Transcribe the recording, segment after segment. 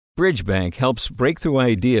Bridgebank helps breakthrough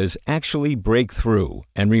ideas actually break through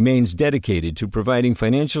and remains dedicated to providing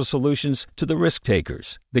financial solutions to the risk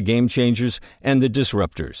takers, the game changers, and the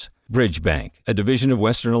disruptors. Bridgebank, a division of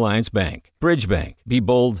Western Alliance Bank. Bridgebank. Be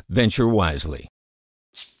bold, venture wisely.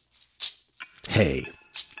 Hey,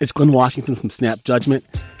 it's Glenn Washington from Snap Judgment.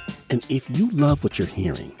 And if you love what you're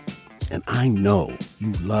hearing, and I know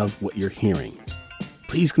you love what you're hearing,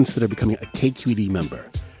 please consider becoming a KQED member.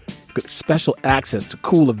 You get special access to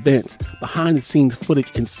cool events, behind-the-scenes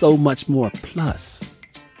footage, and so much more. Plus,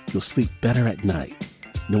 you'll sleep better at night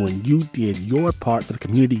knowing you did your part for the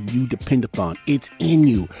community you depend upon. It's in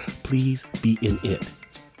you. Please be in it.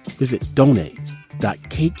 Visit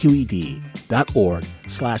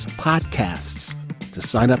donate.kqed.org/podcasts to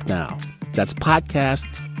sign up now. That's podcast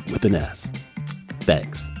with an S.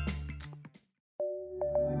 Thanks.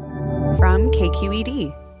 From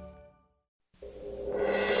KQED.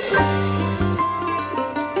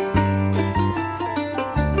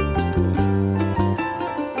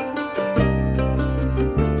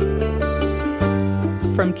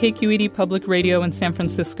 From KQED Public Radio in San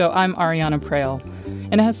Francisco, I'm Ariana Prael.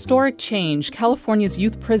 In a historic change, California's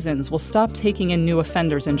youth prisons will stop taking in new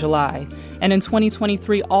offenders in July. And in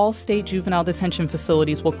 2023, all state juvenile detention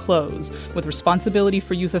facilities will close, with responsibility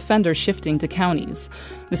for youth offenders shifting to counties.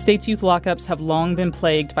 The state's youth lockups have long been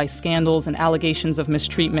plagued by scandals and allegations of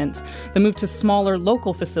mistreatment. The move to smaller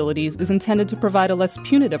local facilities is intended to provide a less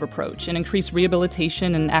punitive approach and increase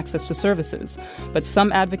rehabilitation and access to services. But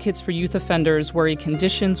some advocates for youth offenders worry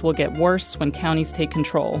conditions will get worse when counties take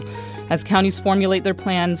control. As counties formulate their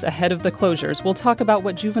plans ahead of the closures, we'll talk about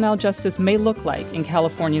what juvenile justice may look like in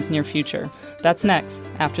California's near future. That's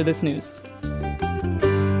next, after this news.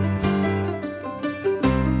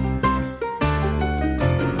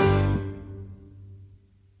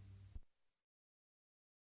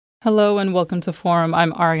 Hello and welcome to Forum.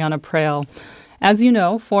 I'm Ariana Prael. As you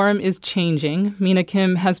know, Forum is changing. Mina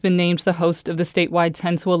Kim has been named the host of the statewide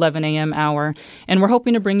 10 to 11 a.m. hour, and we're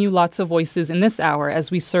hoping to bring you lots of voices in this hour as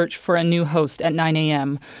we search for a new host at 9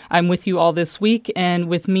 a.m. I'm with you all this week, and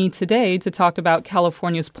with me today to talk about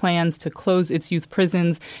California's plans to close its youth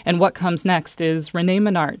prisons and what comes next is Renee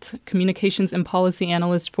Menart, Communications and Policy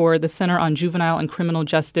Analyst for the Center on Juvenile and Criminal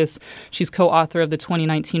Justice. She's co-author of the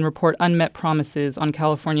 2019 report Unmet Promises on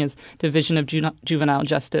California's Division of Juvenile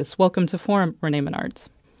Justice. Welcome to Forum, Renee Menard.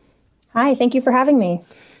 Hi, thank you for having me.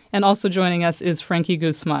 And also joining us is Frankie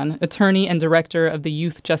Guzman, attorney and director of the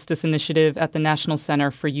Youth Justice Initiative at the National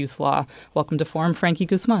Center for Youth Law. Welcome to Forum, Frankie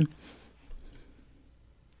Guzman.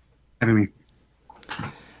 Having me.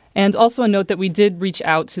 And also a note that we did reach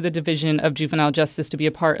out to the Division of Juvenile Justice to be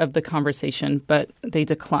a part of the conversation, but they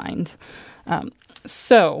declined.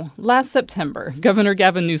 So, last September, Governor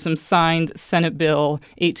Gavin Newsom signed Senate Bill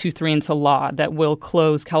 823 into law that will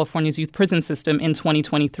close California's youth prison system in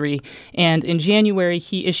 2023. And in January,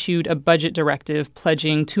 he issued a budget directive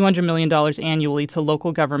pledging $200 million annually to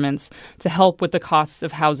local governments to help with the costs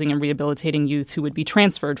of housing and rehabilitating youth who would be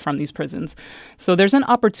transferred from these prisons. So there's an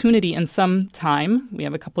opportunity in some time, we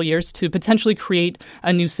have a couple years, to potentially create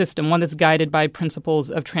a new system, one that's guided by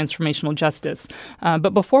principles of transformational justice.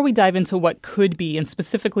 But before we dive into what could be and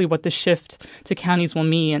specifically what the shift to counties will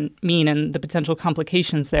mean and the potential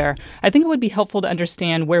complications there, I think it would be helpful to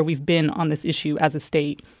understand where we've been on this issue as a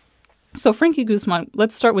state. So, Frankie Guzman,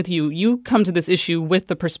 let's start with you. You come to this issue with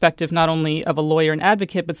the perspective not only of a lawyer and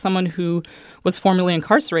advocate, but someone who was formerly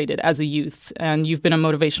incarcerated as a youth. And you've been a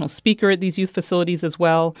motivational speaker at these youth facilities as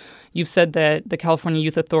well. You've said that the California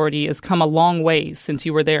Youth Authority has come a long way since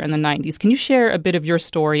you were there in the 90s. Can you share a bit of your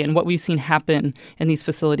story and what we've seen happen in these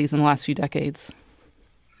facilities in the last few decades?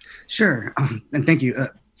 Sure. And thank you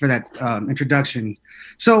for that introduction.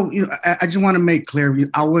 So, I just want to make clear,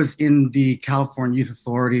 I was in the California Youth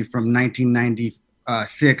Authority from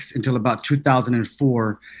 1996 until about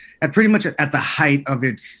 2004, at pretty much at the height of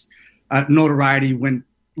its notoriety when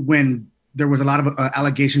there was a lot of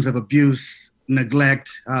allegations of abuse,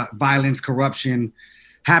 neglect, violence, corruption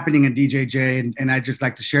happening in DJJ. And I just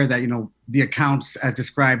like to share that, the accounts as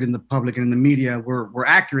described in the public and in the media were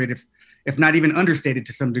accurate, if not even understated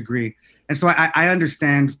to some degree. And so I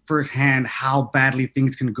understand firsthand how badly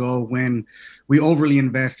things can go when we overly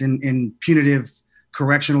invest in punitive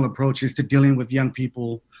correctional approaches to dealing with young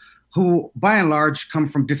people who, by and large, come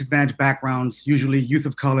from disadvantaged backgrounds, usually youth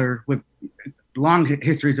of color with long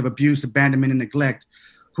histories of abuse, abandonment, and neglect,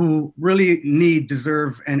 who really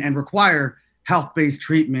deserve, and require health-based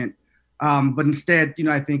treatment. But instead,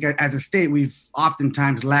 I think as a state, we've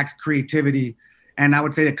oftentimes lacked creativity and I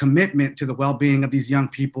would say a commitment to the well-being of these young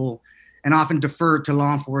people, and often deferred to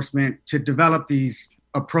law enforcement to develop these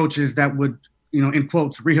approaches that would in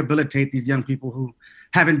quotes, rehabilitate these young people who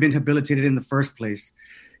haven't been rehabilitated in the first place.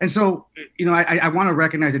 And so, I want to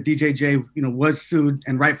recognize that DJJ, was sued,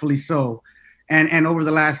 and rightfully so. And over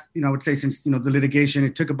the last, I would say since, the litigation,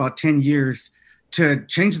 it took about 10 years to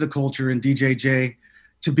change the culture in DJJ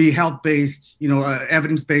to be health-based,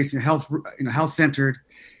 evidence-based, and health-centered,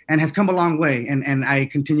 and has come a long way. And I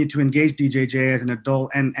continue to engage DJJ as an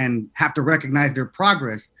adult and have to recognize their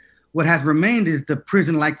progress. What has remained is the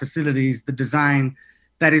prison-like facilities, the design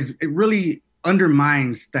that it really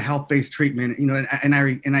undermines the health-based treatment,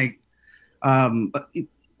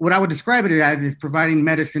 what I would describe it as is providing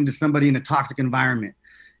medicine to somebody in a toxic environment.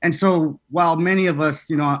 And so while many of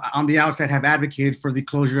us, on the outside have advocated for the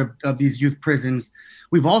closure of these youth prisons,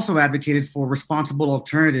 we've also advocated for responsible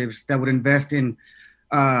alternatives that would invest in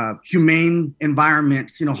humane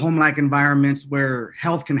environments, home-like environments where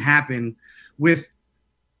health can happen with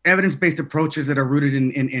evidence-based approaches that are rooted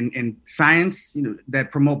in science, that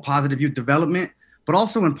promote positive youth development, but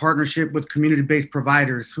also in partnership with community-based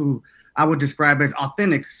providers who I would describe as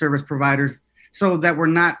authentic service providers, so that we're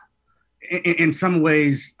not in some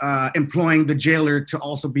ways employing the jailer to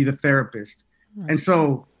also be the therapist. Right. And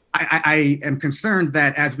so I am concerned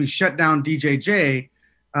that as we shut down DJJ,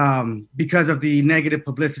 because of the negative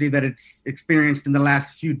publicity that it's experienced in the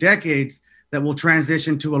last few decades, that will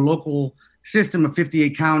transition to a local system of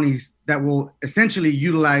 58 counties that will essentially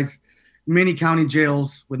utilize many county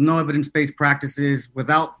jails with no evidence-based practices,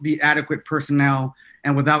 without the adequate personnel,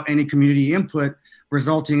 and without any community input,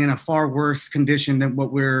 resulting in a far worse condition than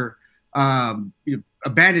what we're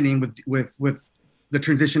abandoning with the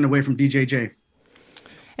transition away from DJJ.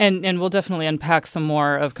 And we'll definitely unpack some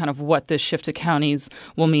more of kind of what this shift to counties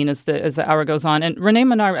will mean as the hour goes on. And Renee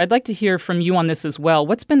Menard, I'd like to hear from you on this as well.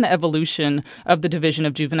 What's been the evolution of the Division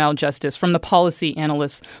of Juvenile Justice from the policy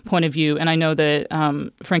analyst's point of view? And I know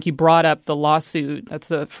that Frankie brought up the lawsuit, that's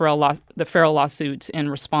the Farrell lawsuit, in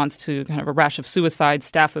response to kind of a rash of suicides,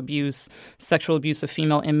 staff abuse, sexual abuse of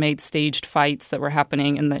female inmates, staged fights that were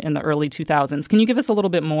happening in the early 2000s. Can you give us a little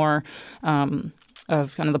bit more of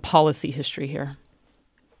kind of the policy history here?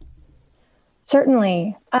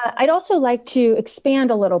 Certainly. I'd also like to expand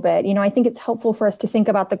a little bit. I think it's helpful for us to think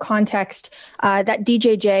about the context that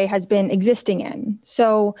DJJ has been existing in.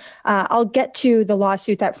 So I'll get to the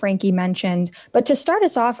lawsuit that Frankie mentioned. But to start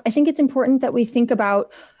us off, I think it's important that we think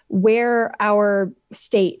about where our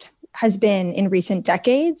state has been in recent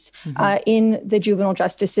decades in the juvenile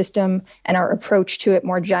justice system and our approach to it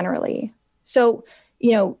more generally. So,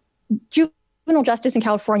 juvenile justice in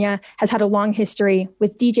California has had a long history,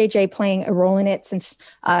 with DJJ playing a role in it since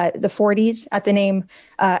the 40s at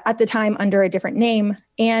the time under a different name.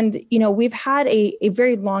 And, we've had a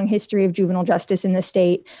very long history of juvenile justice in the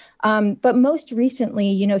state. But most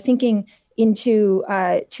recently, thinking into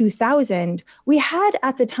 2000, we had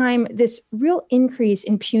at the time this real increase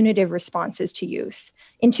in punitive responses to youth.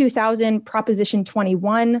 In 2000, Proposition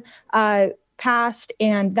 21 passed,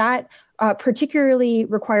 and that particularly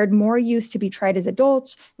required more youth to be tried as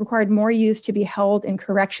adults, required more youth to be held in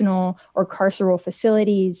correctional or carceral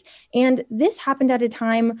facilities. And this happened at a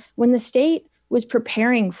time when the state was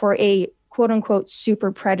preparing for a quote unquote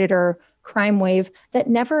super predator crime wave that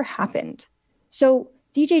never happened. So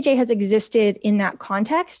DJJ has existed in that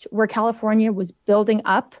context where California was building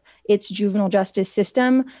up its juvenile justice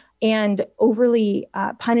system and overly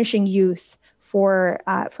punishing youth for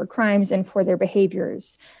crimes and for their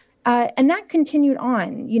behaviors. And that continued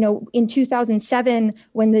on, in 2007,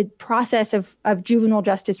 when the process of juvenile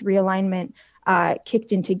justice realignment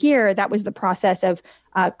kicked into gear. That was the process of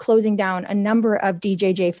closing down a number of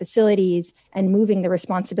DJJ facilities and moving the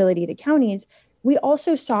responsibility to counties. We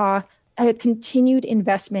also saw a continued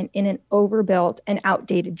investment in an overbuilt and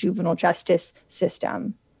outdated juvenile justice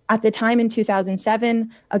system. At the time in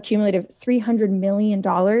 2007, a cumulative $300 million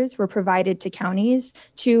were provided to counties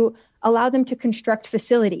to allow them to construct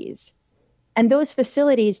facilities. And those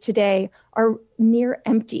facilities today are near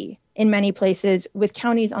empty in many places, with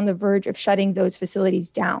counties on the verge of shutting those facilities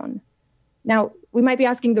down. Now, we might be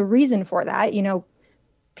asking the reason for that.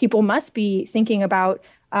 People must be thinking about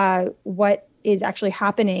what is actually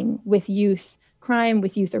happening with youth crime,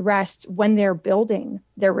 with youth arrests, when they're building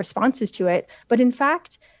their responses to it. But in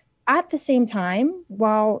fact, at the same time,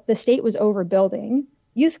 while the state was overbuilding,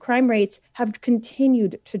 youth crime rates have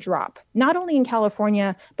continued to drop, not only in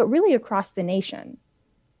California, but really across the nation.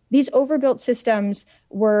 These overbuilt systems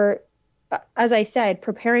were, as I said,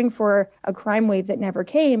 preparing for a crime wave that never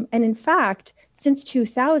came. And in fact, since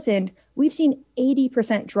 2000, we've seen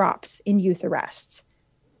 80% drops in youth arrests.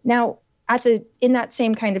 Now, in that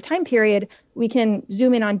same kind of time period, we can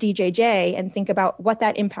zoom in on DJJ and think about what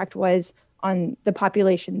that impact was on the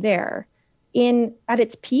population there. At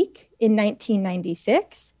its peak in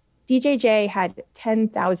 1996, DJJ had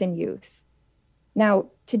 10,000 youth. Now,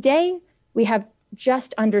 today, we have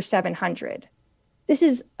just under 700. This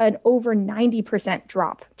is an over 90%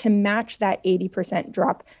 drop to match that 80%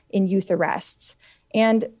 drop in youth arrests.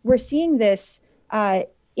 And we're seeing this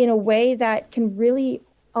in a way that can really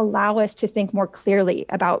allow us to think more clearly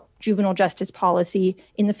about juvenile justice policy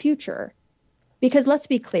in the future. Because let's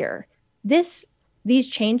be clear, these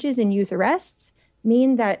changes in youth arrests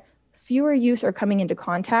mean that fewer youth are coming into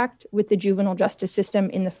contact with the juvenile justice system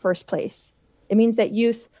in the first place. It means that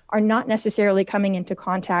youth are not necessarily coming into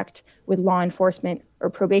contact with law enforcement or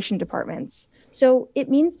probation departments. So it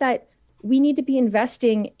means that we need to be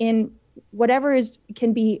investing in whatever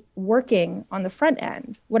can be working on the front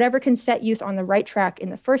end, whatever can set youth on the right track in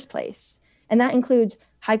the first place. And that includes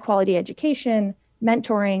high quality education,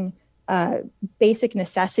 mentoring, basic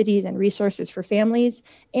necessities and resources for families.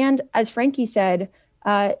 And as Frankie said,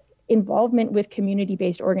 involvement with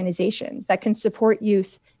community-based organizations that can support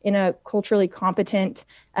youth in a culturally competent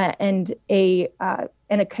and a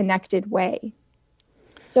connected way.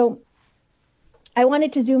 So I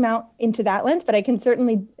wanted to zoom out into that lens, but I can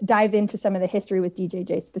certainly dive into some of the history with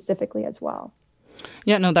DJJ specifically as well.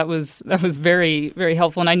 Yeah, no, that was very, very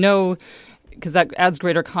helpful. And I know, because that adds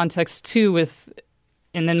greater context too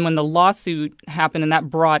and then when the lawsuit happened and that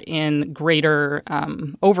brought in greater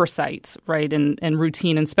oversight, right, and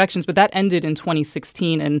routine inspections, but that ended in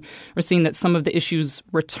 2016, and we're seeing that some of the issues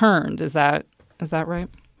returned. Is that right?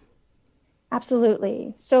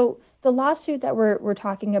 Absolutely. So the lawsuit that we're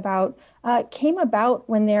talking about came about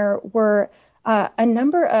when there were a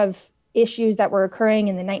number of issues that were occurring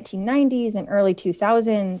in the 1990s and early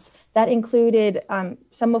 2000s that included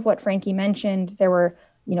some of what Frankie mentioned. There were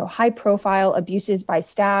high-profile abuses by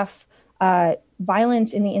staff,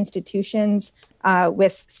 violence in the institutions,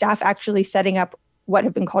 with staff actually setting up what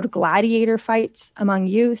have been called gladiator fights among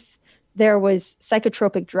youth. There was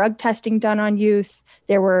psychotropic drug testing done on youth.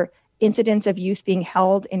 There were incidents of youth being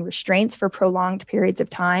held in restraints for prolonged periods of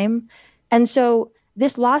time. And so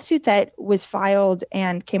this lawsuit that was filed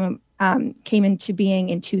and came into being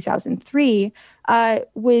in 2003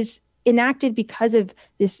 was enacted because of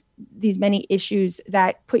these many issues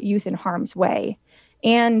that put youth in harm's way.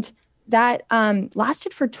 And that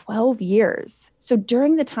lasted for 12 years. So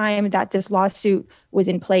during the time that this lawsuit was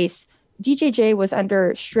in place, DJJ was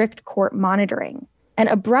under strict court monitoring. And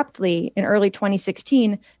abruptly, in early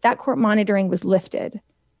 2016, that court monitoring was lifted.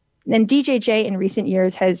 And DJJ in recent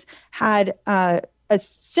years has had a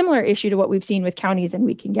similar issue to what we've seen with counties, and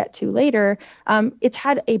we can get to later. It's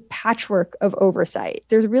had a patchwork of oversight.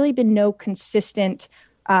 There's really been no consistent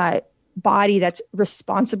body that's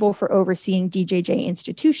responsible for overseeing DJJ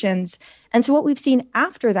institutions. And so what we've seen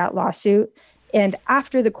after that lawsuit and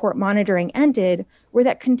after the court monitoring ended were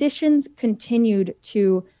that conditions continued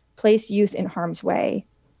to place youth in harm's way.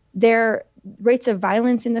 Their rates of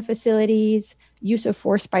violence in the facilities, use of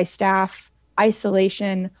force by staff,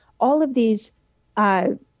 isolation, all of these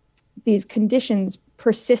conditions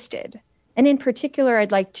persisted. And in particular,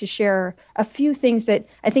 I'd like to share a few things that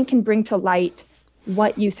I think can bring to light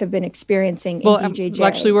what youth have been experiencing in DJJ.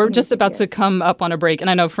 Actually, we're just about to come up on a break.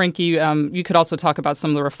 And I know, Frankie, you could also talk about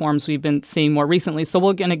some of the reforms we've been seeing more recently. So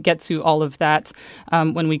we're going to get to all of that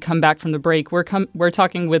when we come back from the break. We're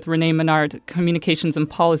talking with Renee Menard, Communications and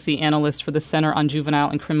Policy Analyst for the Center on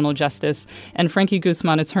Juvenile and Criminal Justice, and Frankie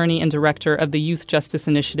Guzman, Attorney and Director of the Youth Justice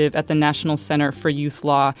Initiative at the National Center for Youth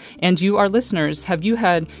Law. And you, our listeners, have you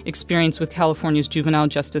had experience with California's juvenile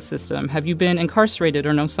justice system? Have you been incarcerated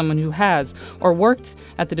or know someone who has, or worked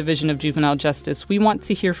at the Division of Juvenile Justice? We want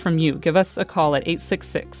to hear from you. Give us a call at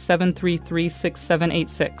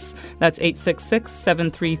 866-733-6786. That's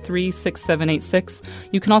 866-733-6786.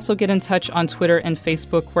 You can also get in touch on Twitter and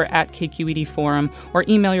Facebook. We're at KQED Forum, or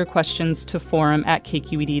email your questions to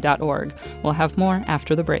forum@kqed.org. We'll have more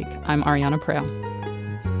after the break. I'm Ariana Prale.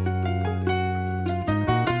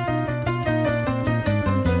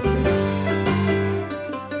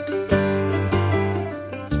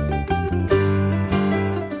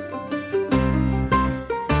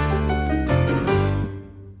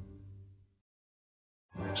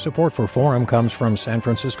 Support for Forum comes from San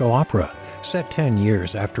Francisco Opera. Set 10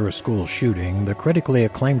 years after a school shooting, the critically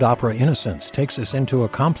acclaimed opera Innocence takes us into a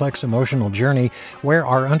complex emotional journey where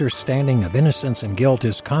our understanding of innocence and guilt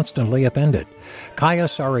is constantly upended. Kaya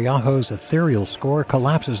Sariaho's ethereal score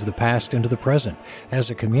collapses the past into the present as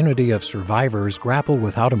a community of survivors grapple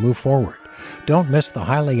with how to move forward. Don't miss the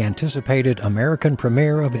highly anticipated American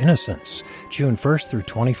premiere of Innocence, June 1st through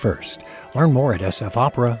 21st. Learn more at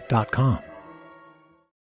sfopera.com.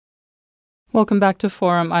 Welcome back to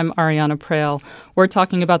Forum. I'm Ariana Prael. We're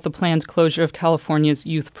talking about the planned closure of California's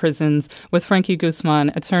youth prisons with Frankie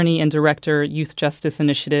Guzman, attorney and director, Youth Justice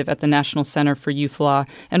Initiative at the National Center for Youth Law,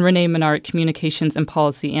 and Renee Menard, communications and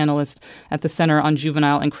policy analyst at the Center on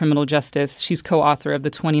Juvenile and Criminal Justice. She's co-author of the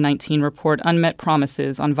 2019 report, Unmet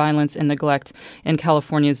Promises on Violence and Neglect in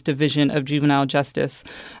California's Division of Juvenile Justice.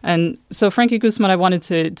 And so, Frankie Guzman, I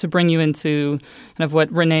wanted to bring you into kind of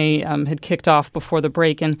what Renee had kicked off before the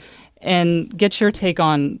break and get your take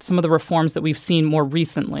on some of the reforms that we've seen more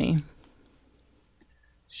recently.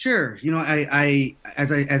 Sure. I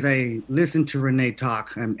as I listen to Renee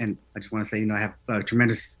talk, and I just want to say, I have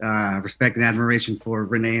tremendous respect and admiration for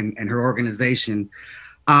Renee and her organization.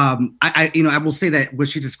 I will say that what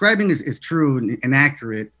she's describing is true and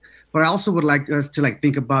accurate, but I also would like us to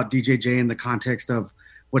think about DJJ in the context of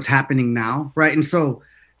what's happening now, right? And so,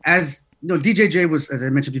 as DJJ was, as I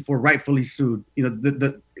mentioned before, rightfully sued.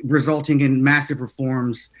 The resulting in massive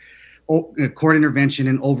reforms, court intervention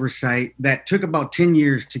and oversight that took about 10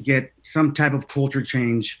 years to get some type of culture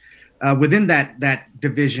change within that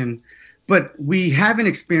division. But we haven't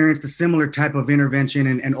experienced a similar type of intervention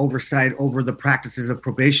and oversight over the practices of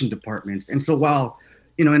probation departments. And so while,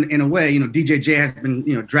 in a way, DJJ has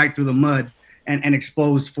been, dragged through the mud and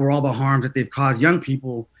exposed for all the harms that they've caused young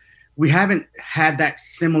people, we haven't had that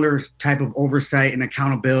similar type of oversight and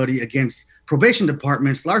accountability against probation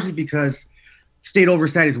departments, largely because state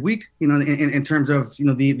oversight is weak, in terms of,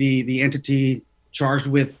 the entity charged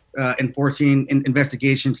with enforcing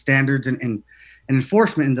investigation standards and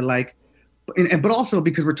enforcement and the like. But also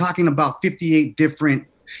because we're talking about 58 different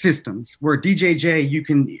systems where DJJ, you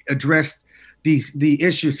can address the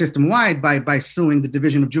issue system-wide by suing the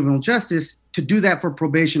Division of Juvenile Justice. To do that for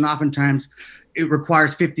probation, oftentimes it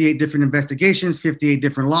requires 58 different investigations, 58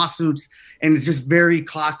 different lawsuits, and it's just very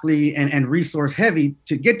costly and resource heavy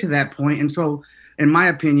to get to that point. And so, in my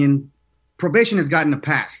opinion, probation has gotten a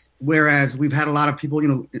pass, whereas we've had a lot of people,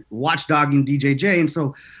 watchdogging DJJ. And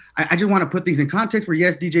so I just want to put things in context where,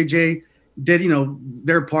 yes, DJJ did,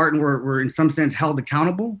 their part and were in some sense held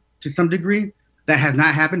accountable to some degree. That has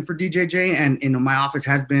not happened for DJJ. And, my office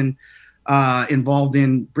has been involved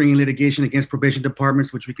in bringing litigation against probation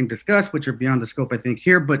departments, which we can discuss, which are beyond the scope, I think,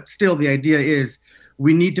 here. But still, the idea is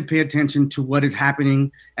we need to pay attention to what is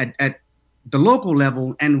happening at the local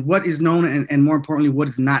level and what is known and more importantly, what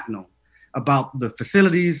is not known about the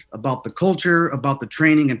facilities, about the culture, about the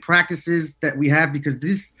training and practices that we have, because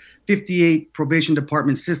this 58 probation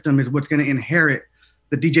department system is what's going to inherit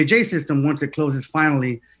the DJJ system once it closes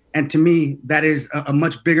finally. And to me, that is a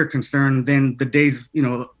much bigger concern than the days,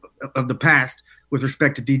 of the past with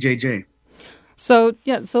respect to DJJ. So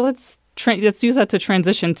let's use that to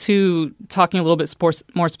transition to talking a little bit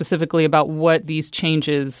more specifically about what these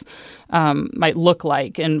changes might look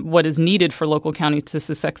like and what is needed for local counties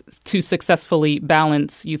to successfully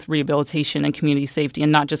balance youth rehabilitation and community safety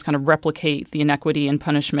and not just kind of replicate the inequity and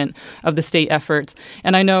punishment of the state efforts.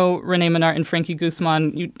 And I know Renee Menard and Frankie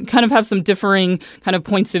Guzman, you kind of have some differing kind of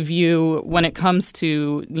points of view when it comes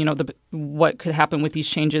to, what could happen with these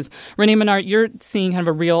changes. Renee Menard, you're seeing kind of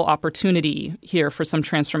a real opportunity here for some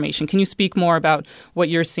transformation. Can you speak more about what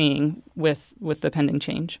you're seeing with the pending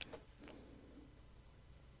change?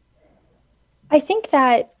 I think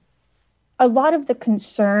that a lot of the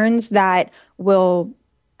concerns that will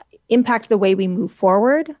impact the way we move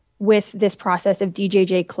forward with this process of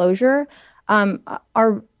DJJ closure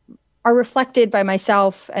are reflected by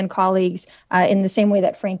myself and colleagues in the same way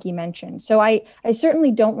that Frankie mentioned. So I certainly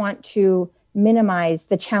don't want to minimize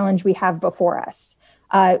the challenge we have before us.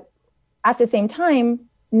 At the same time,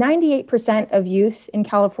 98% of youth in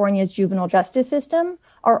California's juvenile justice system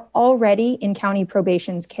are already in county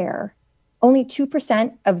probation's care. Only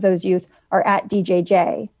 2% of those youth are at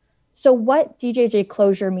DJJ. So what DJJ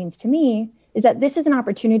closure means to me is that this is an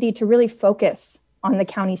opportunity to really focus on the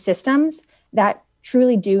county systems that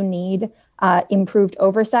truly do need improved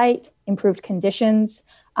oversight, improved conditions,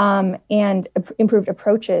 and improved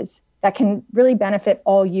approaches that can really benefit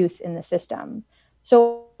all youth in the system.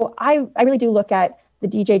 So I really do look at the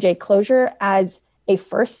DJJ closure as a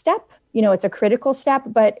first step. It's a critical step,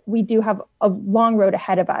 but we do have a long road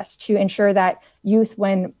ahead of us to ensure that youth,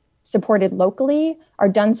 when supported locally, are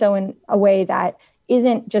done so in a way that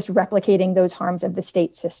isn't just replicating those harms of the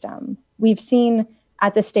state system. We've seen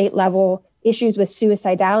at the state level issues with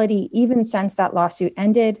suicidality even since that lawsuit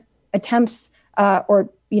ended. Attempts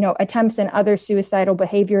and other suicidal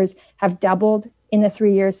behaviors have doubled in the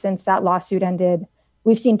 3 years since that lawsuit ended.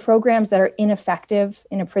 We've seen programs that are ineffective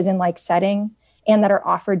in a prison-like setting and that are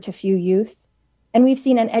offered to few youth. And we've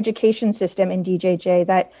seen an education system in DJJ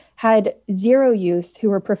that had 0 youth who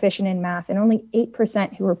were proficient in math and only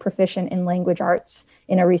 8% who were proficient in language arts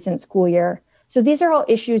in a recent school year. So these are all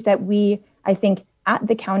issues that we, I think, at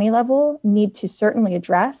the county level need to certainly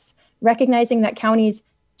address, recognizing that counties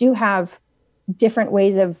do have different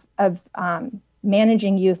ways of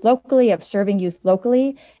managing youth locally, of serving youth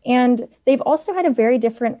locally. And they've also had a very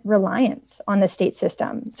different reliance on the state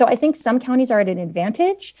system. So I think some counties are at an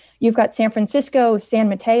advantage. You've got San Francisco, San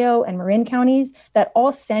Mateo, and Marin counties that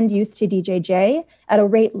all send youth to DJJ at a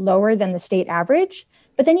rate lower than the state average.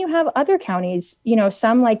 But then you have other counties,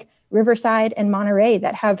 some like Riverside and Monterey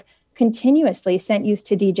that have continuously sent youth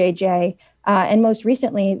to DJJ. And most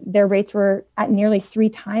recently, their rates were at nearly 3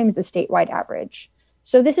 times the statewide average.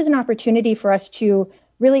 So this is an opportunity for us to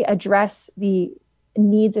really address the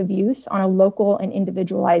needs of youth on a local and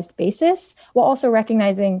individualized basis, while also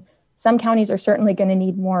recognizing some counties are certainly going to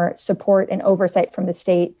need more support and oversight from the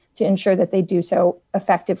state to ensure that they do so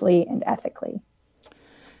effectively and ethically.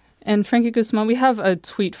 And Frankie Guzman, we have a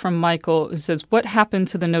tweet from Michael who says, what happened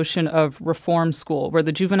to the notion of reform school, where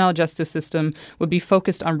the juvenile justice system would be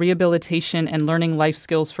focused on rehabilitation and learning life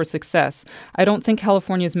skills for success? I don't think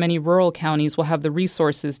California's many rural counties will have the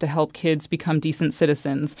resources to help kids become decent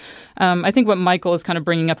citizens. I think what Michael is kind of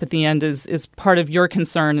bringing up at the end is part of your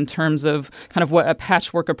concern in terms of kind of what a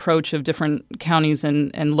patchwork approach of different counties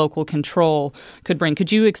and local control could bring.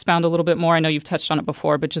 Could you expound a little bit more? I know you've touched on it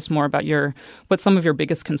before, but just more about what some of your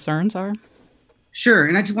biggest concerns are? Sure.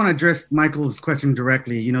 And I just want to address Michael's question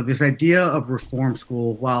directly. This idea of reform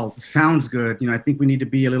school, while sounds good, I think we need to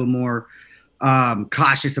be a little more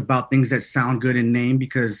cautious about things that sound good in name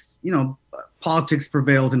because, politics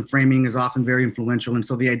prevails and framing is often very influential. And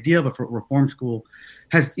so the idea of a reform school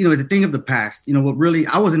is a thing of the past.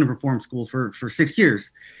 I was in a reform school for 6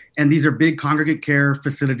 years. And these are big congregate care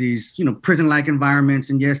facilities, prison-like environments.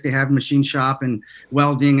 And yes, they have machine shop and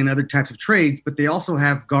welding and other types of trades, but they also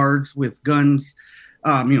have guards with guns,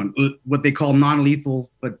 what they call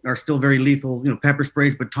non-lethal, but are still very lethal, pepper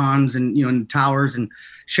sprays, batons, and towers and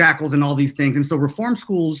shackles and all these things. And so reform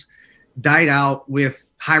schools died out with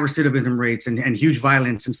high recidivism rates and huge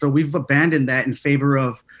violence. And so we've abandoned that in favor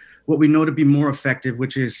of what we know to be more effective,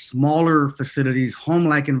 which is smaller facilities,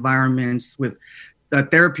 home-like environments with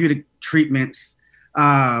therapeutic treatments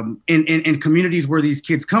in communities where these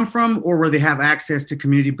kids come from or where they have access to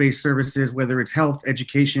community-based services, whether it's health,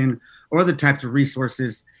 education, or other types of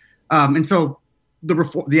resources. And so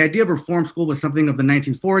the idea of reform school was something of the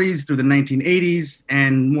 1940s through the 1980s,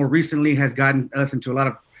 and more recently has gotten us into a lot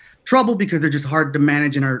of trouble because they're just hard to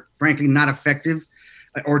manage and are frankly not effective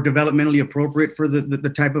or developmentally appropriate for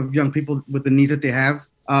the type of young people with the needs that they have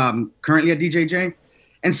currently at DJJ.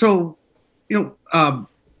 And so, so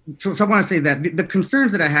I want to say that the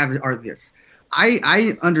concerns that I have are this.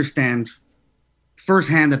 I understand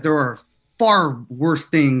firsthand that there are far worse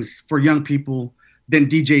things for young people than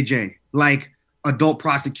DJJ, like adult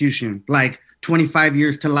prosecution, like 25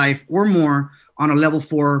 years to life or more on a level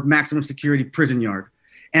 4 maximum security prison yard.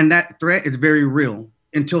 And that threat is very real.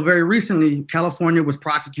 Until very recently, California was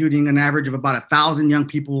prosecuting an average of about 1,000 young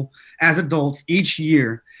people as adults each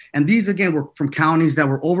year. And these, again, were from counties that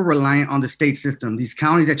were over-reliant on the state system. These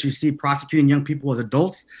counties that you see prosecuting young people as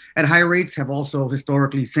adults at high rates have also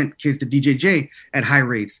historically sent kids to DJJ at high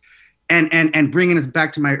rates. And bringing us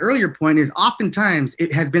back to my earlier point is oftentimes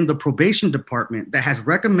it has been the probation department that has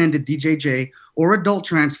recommended DJJ or adult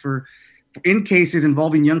transfer in cases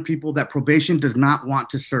involving young people that probation does not want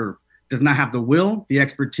to serve, does not have the will, the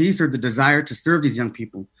expertise, or the desire to serve these young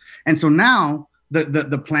people. And so now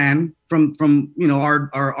the plan from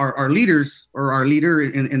our leaders or our leader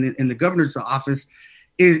in the governor's office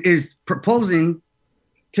is proposing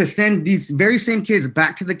to send these very same kids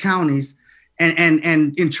back to the counties and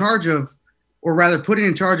in charge of, or rather putting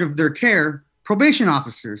in charge of their care, probation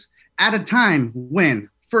officers at a time when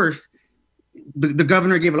first the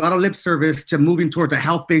governor gave a lot of lip service to moving towards a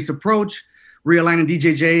health-based approach, realigning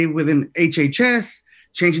DJJ within HHS,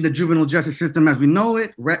 changing the juvenile justice system as we know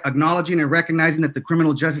it, acknowledging and recognizing that the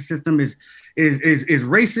criminal justice system is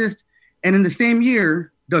racist, and in the same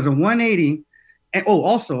year does a 180. And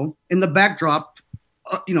also in the backdrop,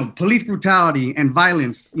 police brutality and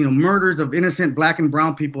violence, murders of innocent Black and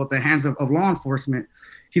brown people at the hands of law enforcement.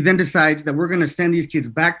 He then decides that we're going to send these kids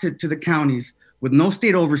back to the counties with no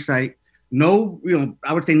state oversight, no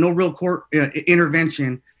real court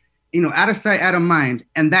intervention, out of sight, out of mind.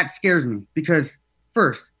 And that scares me because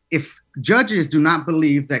first, if judges do not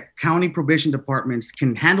believe that county probation departments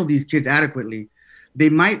can handle these kids adequately, they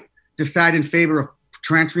might decide in favor of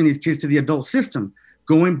transferring these kids to the adult system,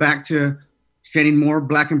 going back to sending more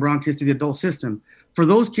Black and brown kids to the adult system. For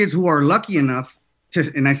those kids who are lucky enough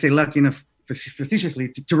to, and I say lucky enough facetiously,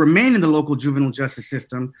 to remain in the local juvenile justice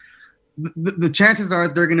system, the chances are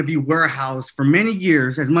they're going to be warehoused for many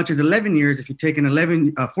years, as much as 11 years if you take an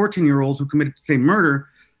 14-year-old who committed, say, murder,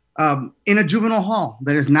 in a juvenile hall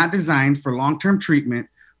that is not designed for long-term treatment,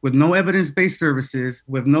 with no evidence-based services,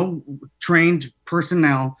 with no trained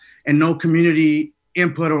personnel, and no community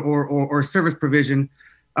input or service provision.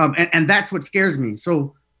 And that's what scares me.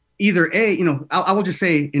 So either I will just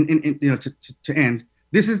say, to end,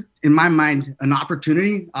 this is, in my mind, an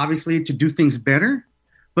opportunity, obviously, to do things better.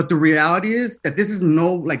 But the reality is that this is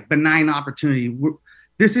no like benign opportunity.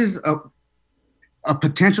 This is a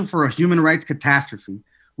potential for a human rights catastrophe.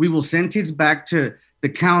 We will send kids back to the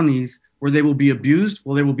counties where they will be abused,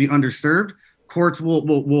 where they will be underserved. Courts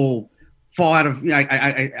will fall out of,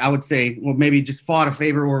 I would say, well, maybe just fall out of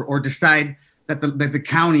favor or decide that the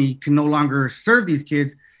county can no longer serve these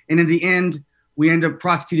kids. And in the end, we end up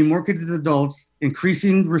prosecuting more kids as adults,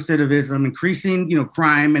 increasing recidivism, increasing,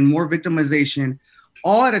 crime and more victimization,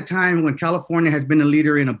 all at a time when California has been a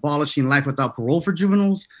leader in abolishing life without parole for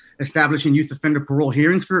juveniles, establishing youth offender parole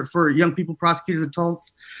hearings for young people prosecuted as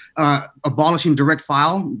adults, abolishing direct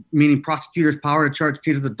file, meaning prosecutors' power to charge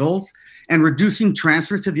kids as adults, and reducing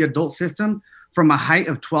transfers to the adult system from a height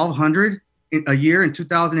of 1,200 a year in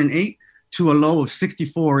 2008 to a low of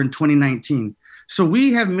 64 in 2019. So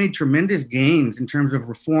we have made tremendous gains in terms of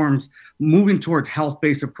reforms, moving towards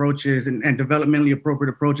health-based approaches and developmentally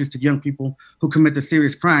appropriate approaches to young people who commit the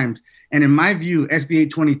serious crimes. And in my view, SB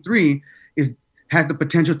 823 has the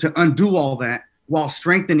potential to undo all that while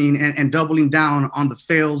strengthening and doubling down on the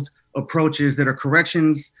failed approaches that are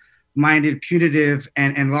corrections-minded, punitive,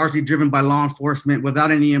 and largely driven by law enforcement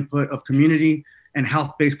without any input of community and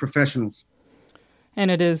health-based professionals. And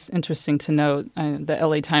it is interesting to note the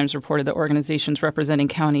LA Times reported that organizations representing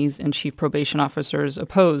counties and chief probation officers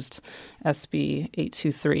opposed SB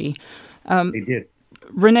 823. They did.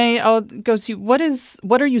 Renee, I'll go to you.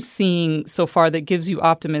 What are you seeing so far that gives you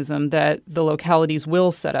optimism that the localities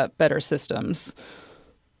will set up better systems?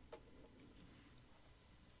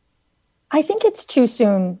 I think it's too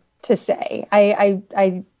soon to say.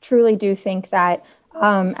 I truly do think that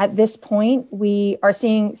at this point, we are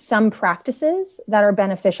seeing some practices that are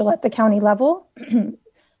beneficial at the county level.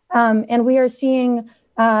 And we are seeing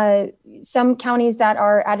some counties that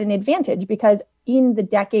are at an advantage because in the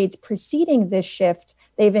decades preceding this shift,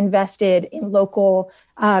 they've invested in local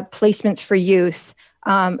placements for youth,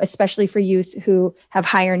 especially for youth who have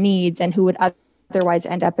higher needs and who would otherwise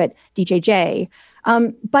end up at DJJ.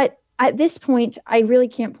 But at this point, I really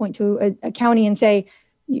can't point to a county and say,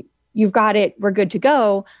 you've got it, we're good to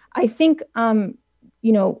go. I think,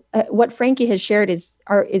 what Frankie has shared is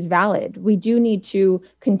valid. We do need to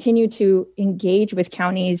continue to engage with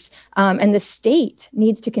counties, and the state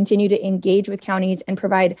needs to continue to engage with counties and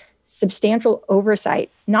provide substantial oversight,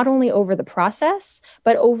 not only over the process,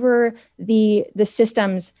 but over the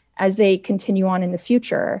systems as they continue on in the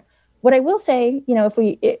future. What I will say,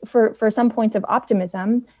 for some points of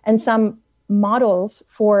optimism and some models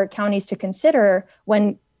for counties to consider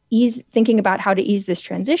when thinking about how to ease this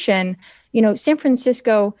transition, San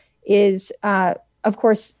Francisco is, of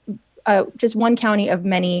course, just one county of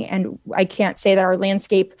many, and I can't say that our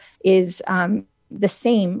landscape is the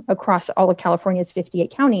same across all of California's 58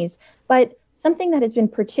 counties, but something that has been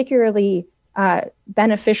particularly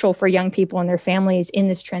beneficial for young people and their families in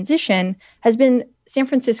this transition has been San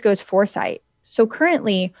Francisco's foresight. So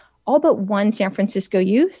currently, all but one San Francisco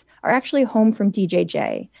youth are actually home from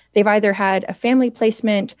DJJ. They've either had a family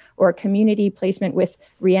placement or a community placement with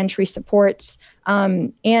reentry supports.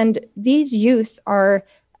 And these youth are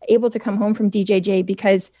able to come home from DJJ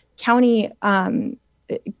because county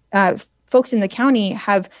folks in the county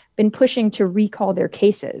have been pushing to recall their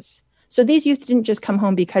cases. So these youth didn't just come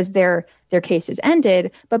home because their cases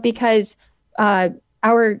ended, but because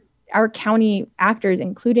our county actors,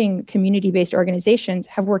 including community-based organizations,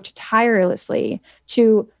 have worked tirelessly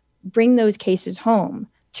to bring those cases home,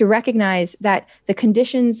 to recognize that the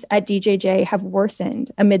conditions at DJJ have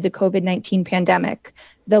worsened amid the COVID-19 pandemic.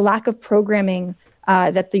 The lack of programming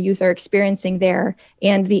that the youth are experiencing there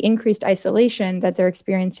and the increased isolation that they're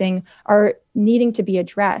experiencing are needing to be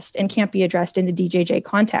addressed and can't be addressed in the DJJ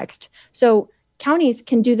context. So counties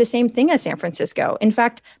can do the same thing as San Francisco. In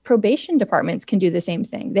fact, probation departments can do the same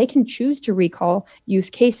thing. They can choose to recall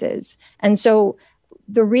youth cases. And so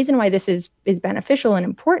the reason why this is beneficial and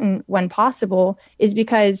important when possible is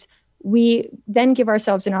because we then give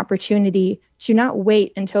ourselves an opportunity to not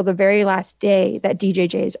wait until the very last day that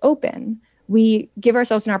DJJ is open, we give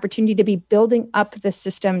ourselves an opportunity to be building up the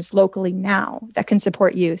systems locally now that can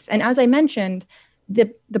support youth. And as I mentioned,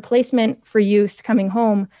 the placement for youth coming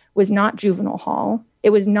home was not juvenile hall.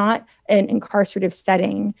 It was not an incarcerative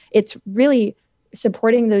setting. It's really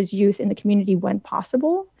supporting those youth in the community when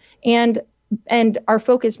possible. And our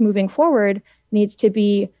focus moving forward needs to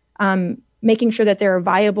be making sure that there are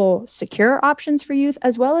viable, secure options for youth,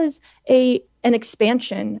 as well as an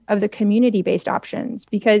expansion of the community-based options.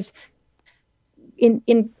 Because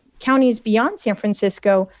in counties beyond San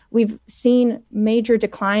Francisco, we've seen major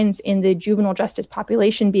declines in the juvenile justice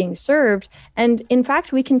population being served. And in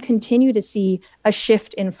fact, we can continue to see a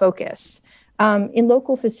shift in focus. In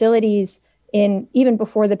local facilities, even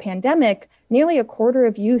before the pandemic, nearly a quarter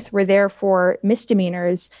of youth were there for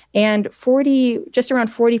misdemeanors, and just around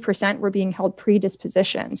 40% were being held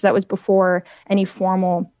predisposition. So that was before any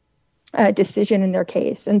formal decision in their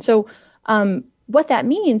case. And so what that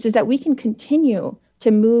means is that we can continue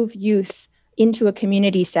to move youth into a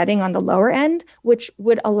community setting on the lower end, which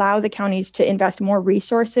would allow the counties to invest more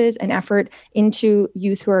resources and effort into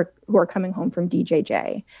youth who are coming home from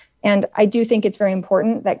DJJ. And I do think it's very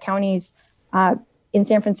important that counties in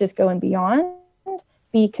San Francisco and beyond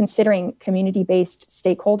be considering community-based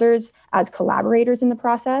stakeholders as collaborators in the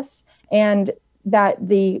process, and that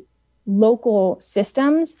the local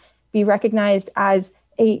systems be recognized as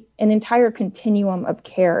an entire continuum of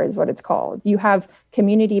care, is what it's called. You have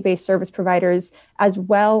community-based service providers as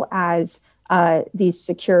well as these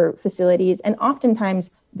secure facilities, and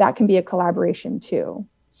oftentimes that can be a collaboration too.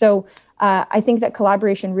 So I think that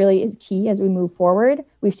collaboration really is key as we move forward.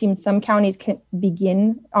 We've seen some counties can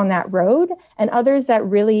begin on that road, and others that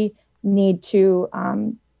really need to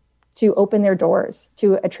open their doors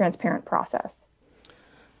to a transparent process.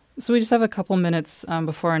 So we just have a couple minutes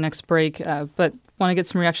before our next break, but want to get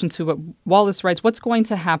some reaction to what Wallace writes. What's going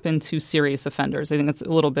to happen to serious offenders? I think that's a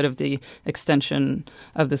little bit of the extension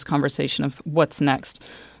of this conversation of what's next.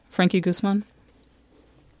 Frankie Guzman?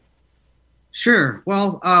 Sure.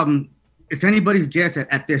 Well, it's anybody's guess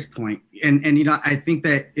at this point. And I think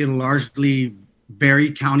that it'll largely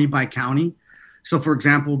vary county by county. So, for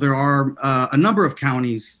example, there are a number of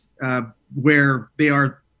counties where they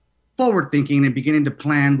are forward thinking and beginning to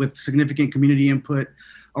plan with significant community input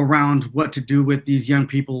around what to do with these young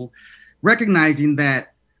people, recognizing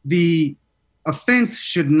that the offense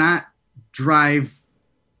should not drive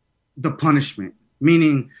the punishment,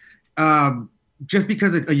 meaning just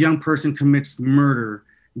because a young person commits murder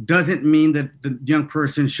doesn't mean that the young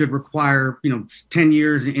person should require 10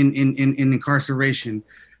 years in incarceration.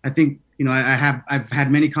 I think I've had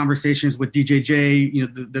many conversations with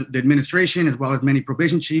DJJ, the administration, as well as many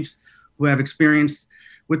probation chiefs who have experience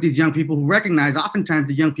with these young people, who recognize oftentimes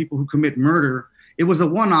the young people who commit murder, it was a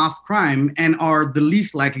one-off crime and are the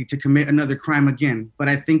least likely to commit another crime again. But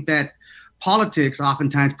I think that politics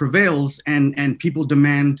oftentimes prevails, and people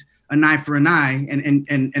demand an eye for an eye,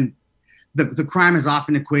 and the crime is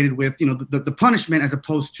often equated with the punishment as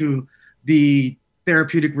opposed to the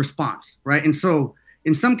therapeutic response, right? And so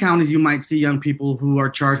in some counties, you might see young people who are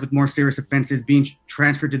charged with more serious offenses being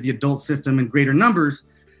transferred to the adult system in greater numbers,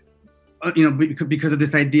 because of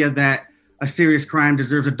this idea that a serious crime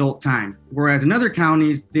deserves adult time. Whereas in other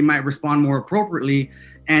counties, they might respond more appropriately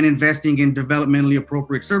and investing in developmentally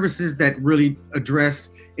appropriate services that really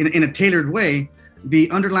address in a tailored way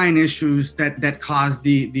the underlying issues that caused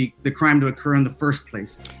the crime to occur in the first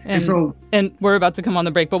place. And we're about to come on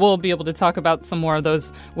the break, but we'll be able to talk about some more of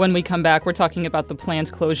those when we come back. We're talking about the planned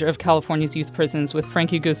closure of California's youth prisons with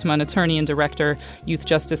Frankie Guzman, attorney and director, Youth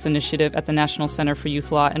Justice Initiative at the National Center for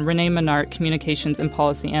Youth Law, and Renee Menard, communications and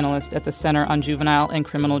policy analyst at the Center on Juvenile and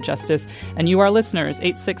Criminal Justice. And you, our listeners,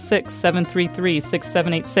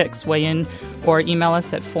 866-733-6786. Weigh in or email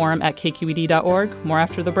us at forum@kqed.org. More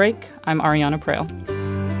after the break. I'm Ariana Prale.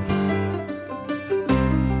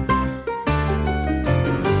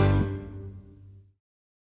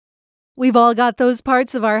 We've all got those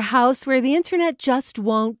parts of our house where the internet just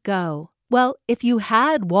won't go. Well, if you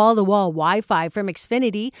had wall-to-wall Wi-Fi from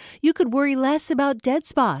Xfinity, you could worry less about dead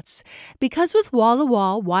spots. Because with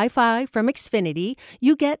wall-to-wall Wi-Fi from Xfinity,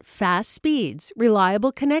 you get fast speeds,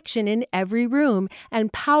 reliable connection in every room,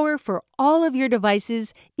 and power for all of your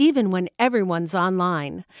devices, even when everyone's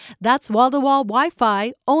online. That's wall-to-wall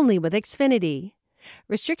Wi-Fi only with Xfinity.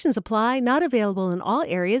 Restrictions apply, not available in all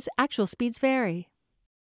areas. Actual speeds vary.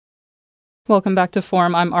 Welcome back to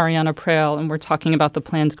Forum. I'm Ariana Preal, and we're talking about the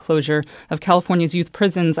planned closure of California's youth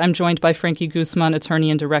prisons. I'm joined by Frankie Guzman, attorney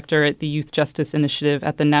and director at the Youth Justice Initiative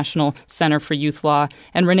at the National Center for Youth Law,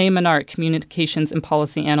 and Renee Menard, communications and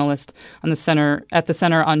policy analyst at the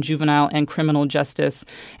Center on Juvenile and Criminal Justice.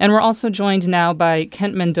 And we're also joined now by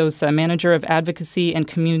Kent Mendoza, manager of advocacy and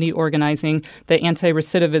community organizing, the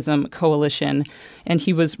Anti-Recidivism Coalition. And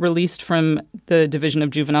he was released from the Division of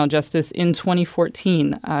Juvenile Justice in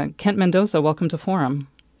 2014. Kent Mendoza, welcome to Forum.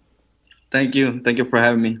 Thank you. Thank you for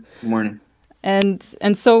having me. Good morning. And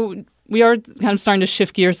so we are kind of starting to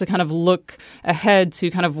shift gears to kind of look ahead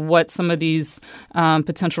to kind of what some of these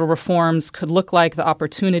potential reforms could look like, the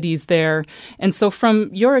opportunities there. And so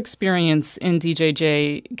from your experience in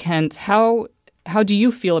DJJ, Kent, how do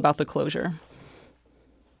you feel about the closure?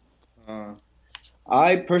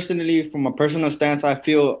 I personally, from a personal stance, I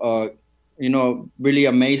feel, really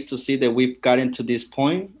amazed to see that we've gotten to this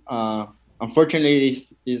point. Unfortunately,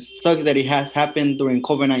 it sucks that it has happened during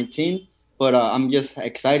COVID-19, but I'm just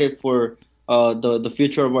excited for the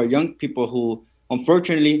future of our young people who,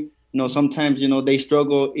 unfortunately, sometimes, they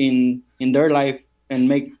struggle in their life and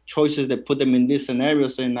make choices that put them in these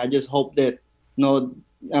scenarios. And I just hope that,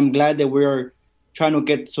 I'm glad that we're trying to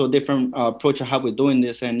get to a different approach of how we're doing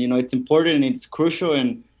this. And, it's important and it's crucial.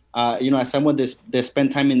 And, as someone that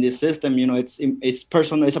spent time in this system, it's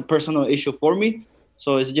personal. It's a personal issue for me.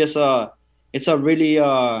 So it's just it's a really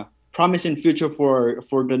promising future for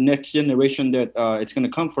the next generation that it's going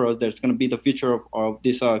to come for us. That's going to be the future of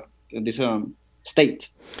this state.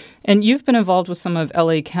 And you've been involved with some of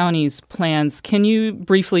LA County's plans. Can you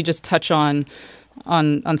briefly just touch on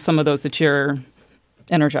some of those that you're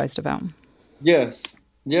energized about? Yes.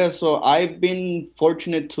 Yeah, so I've been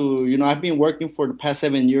fortunate to, I've been working for the past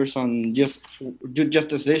 7 years on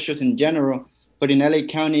justice issues in general. But in LA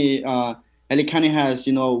County has,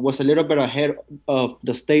 was a little bit ahead of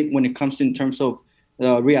the state when it comes in terms of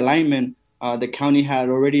realignment. The county had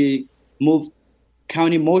already moved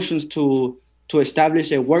county motions to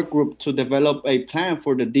establish a work group to develop a plan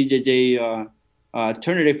for the DJJ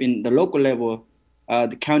alternative in the local level. LA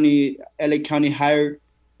County hired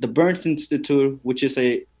the Burns Institute, which is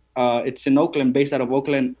it's in Oakland, based out of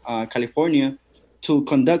Oakland, California, to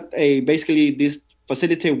conduct these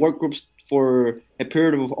facilitate work groups for a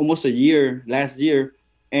period of almost a year last year,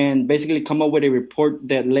 and basically come up with a report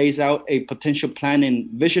that lays out a potential plan and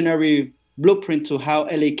visionary blueprint to how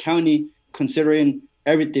LA County, considering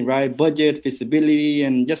everything, right? Budget, feasibility,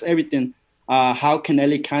 and just everything. How can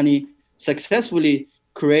LA County successfully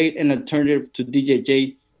create an alternative to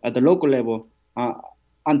DJJ at the local level?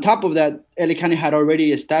 On top of that, LA County had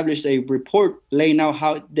already established a report laying out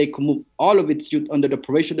how they could move all of its youth under the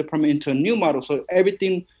probation department into a new model. So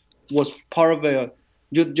everything was part of a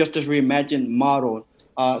Youth Justice Reimagined model.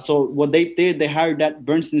 So what they did, they hired that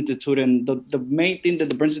Burns Institute. And the main thing that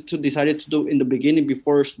the Burns Institute decided to do in the beginning,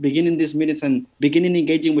 before beginning these meetings and beginning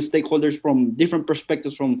engaging with stakeholders from different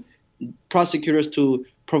perspectives, from prosecutors to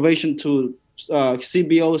probation to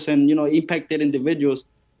CBOs and, impacted individuals,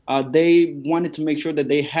 they wanted to make sure that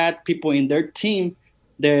they had people in their team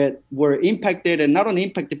that were impacted, and not only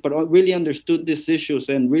impacted, but really understood these issues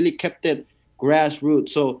and really kept it grassroots.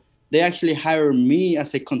 So they actually hired me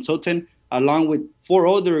as a consultant along with 4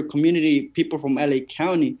 other community people from LA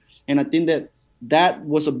County. And I think that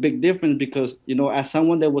was a big difference because, as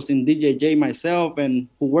someone that was in DJJ myself and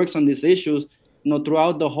who works on these issues,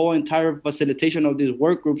 throughout the whole entire facilitation of these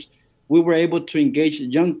work groups, we were able to engage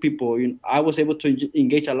young people. I was able to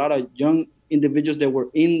engage a lot of young individuals that were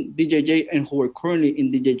in DJJ and who were currently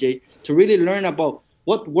in DJJ to really learn about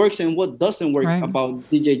what works and what doesn't work about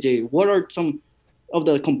DJJ. What are some of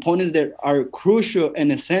the components that are crucial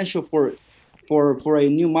and essential for a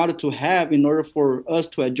new model to have in order for us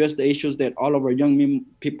to address the issues that all of our young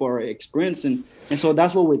people are experiencing. And so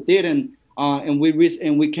that's what we did. And the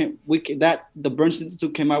Burns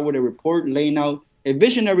Institute came out with a report laying out a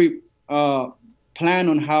visionary plan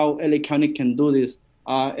on how LA County can do this.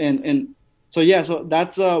 So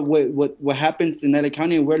that's what happens in LA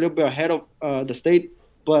County. We're a little bit ahead of the state,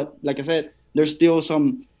 but like I said, there's still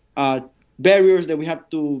some barriers that we have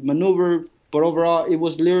to maneuver. But overall, it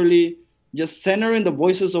was literally just centering the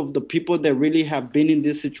voices of the people that really have been in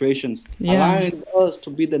these situations, allowing us to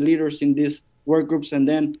be the leaders in these work groups, and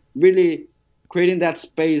then really creating that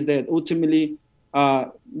space that ultimately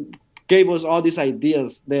gave us all these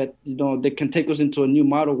ideas that, they can take us into a new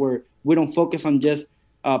model where we don't focus on just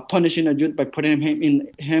punishing a youth by putting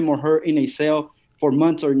him or her in a cell for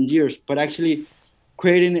months or years, but actually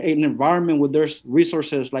creating an environment where there's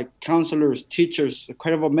resources like counselors, teachers,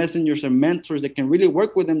 credible messengers, and mentors that can really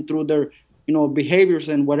work with them through their behaviors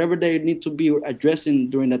and whatever they need to be addressing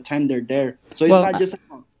during the time they're there. So it's not just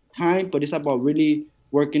about time, but it's about really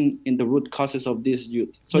working in the root causes of this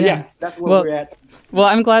youth. So that's where we're at. Well,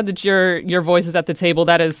 I'm glad that your voice is at the table.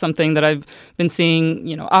 That is something that I've been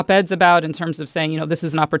seeing, op-eds about in terms of saying, this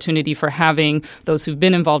is an opportunity for having those who've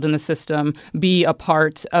been involved in the system be a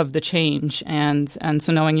part of the change. And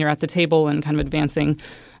so knowing you're at the table and kind of advancing,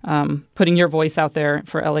 putting your voice out there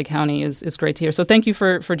for LA County is great to hear. So thank you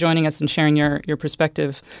for joining us and sharing your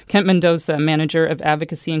perspective. Kent Mendoza, Manager of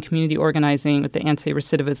Advocacy and Community Organizing with the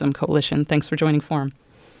Anti-Recidivism Coalition. Thanks for joining Forum.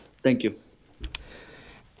 Thank you.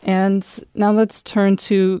 And now let's turn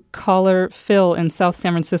to caller Phil in South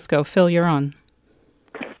San Francisco. Phil, you're on.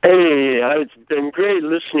 Hey, it's been great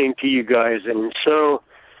listening to you guys, and so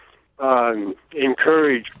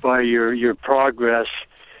encouraged by your progress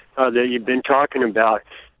that you've been talking about.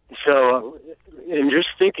 So, and just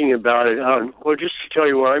thinking about it, just to tell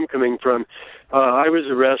you where I'm coming from, I was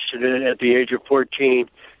arrested at the age of 14,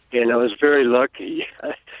 and I was very lucky.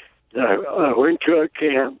 I went to a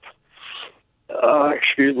camp.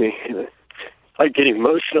 Excuse me. I get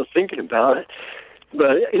emotional thinking about it.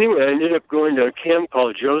 But anyway, I ended up going to a camp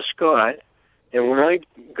called Joe Scott. And when I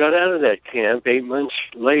got out of that camp 8 months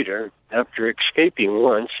later, after escaping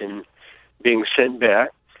once and being sent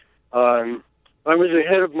back, I was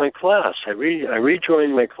ahead of my class. I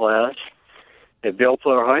rejoined my class at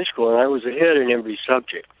Bellflower High School, and I was ahead in every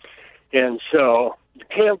subject. And so the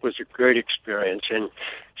camp was a great experience. And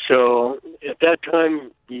so at that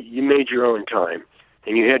time, you made your own time,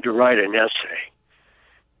 and you had to write an essay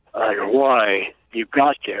on why you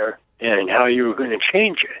got there and how you were going to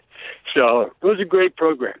change it. So it was a great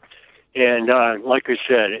program. And like I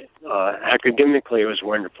said, academically, it was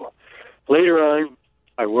wonderful. Later on,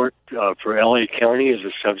 I worked for LA County as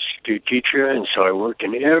a substitute teacher, and so I worked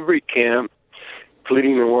in every camp,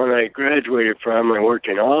 including the one I graduated from. I worked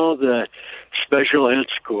in all the special ed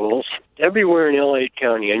schools, everywhere in LA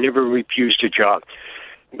County. I never refused a job.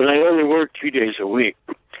 But I only worked 2 days a week,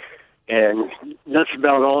 and that's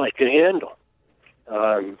about all I could handle.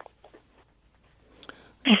 I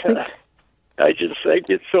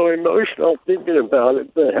get so emotional thinking about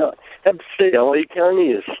it, but I have to say LA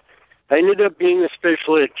County I ended up being a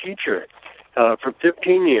special ed teacher for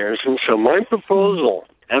 15 years, and so my proposal,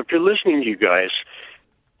 after listening to you guys,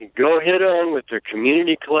 go head on with their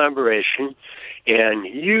community collaboration and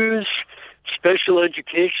use special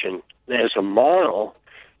education as a model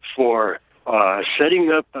for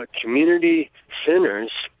setting up community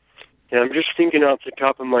centers. And I'm just thinking off the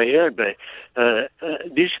top of my head, but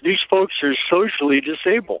these folks are socially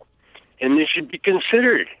disabled, and they should be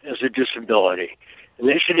considered as a disability, and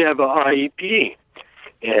they should have a IEP,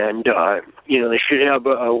 and they should have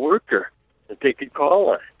a worker that they could call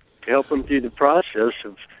on to help them through the process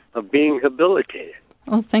of being rehabilitated.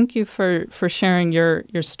 Well, thank you for sharing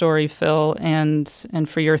your story, Phil, and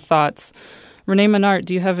for your thoughts. Renee Menard,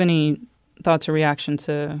 do you have any thoughts or reaction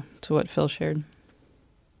to what Phil shared?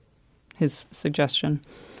 His suggestion.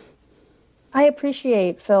 I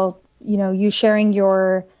appreciate, Phil, you sharing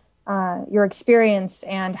your experience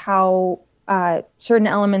and how certain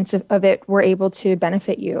elements of it were able to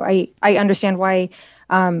benefit you. I understand why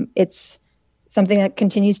it's something that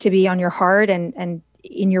continues to be on your heart and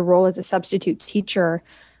in your role as a substitute teacher.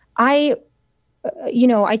 I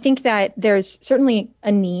think that there's certainly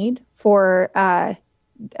a need for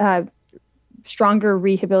stronger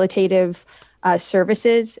rehabilitative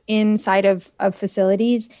services inside of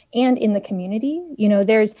facilities and in the community.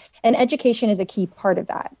 Education is a key part of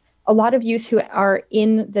that. A lot of youth who are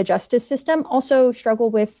in the justice system also struggle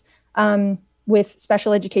with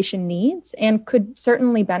special education needs and could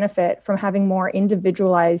certainly benefit from having more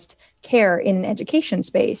individualized care in an education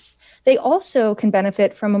space. They also can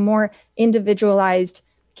benefit from a more individualized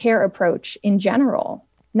care approach in general.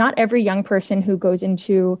 Not every young person who goes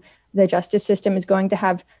into the justice system is going to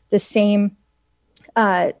have the same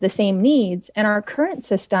needs. And our current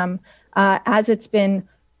system, as it's been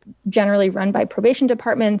generally run by probation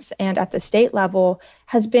departments and at the state level,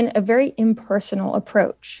 has been a very impersonal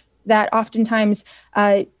approach that oftentimes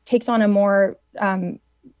takes on a more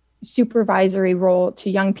supervisory role to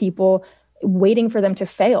young people, waiting for them to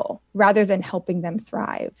fail rather than helping them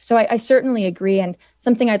thrive. So I certainly agree. And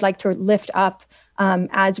something I'd like to lift up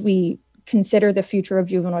as we consider the future of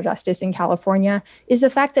juvenile justice in California is the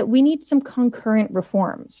fact that we need some concurrent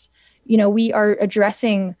reforms. We are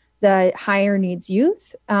addressing the higher needs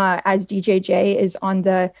youth as DJJ is on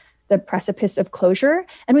the precipice of closure.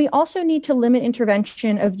 And we also need to limit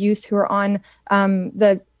intervention of youth who are on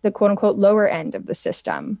the quote unquote lower end of the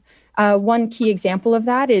system. One key example of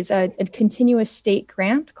that is a continuous state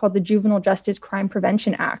grant called the Juvenile Justice Crime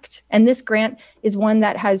Prevention Act. And this grant is one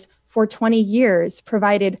that has, for 20 years,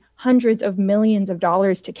 provided hundreds of millions of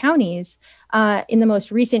dollars to counties. In the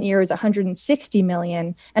most recent year, it was $160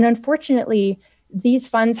 million. And unfortunately, these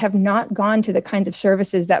funds have not gone to the kinds of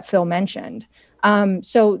services that Phil mentioned.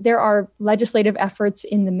 So there are legislative efforts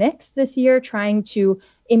in the mix this year trying to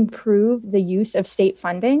improve the use of state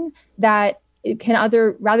funding that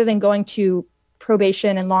rather than going to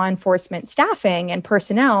probation and law enforcement staffing and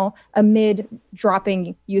personnel amid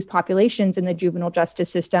dropping youth populations in the juvenile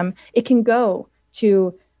justice system, it can go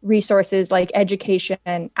to resources like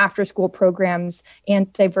education, after-school programs,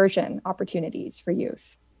 and diversion opportunities for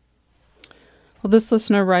youth. Well, this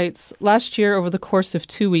listener writes, last year, over the course of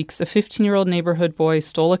 2 weeks, a 15-year-old neighborhood boy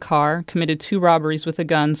stole a car, committed 2 robberies with a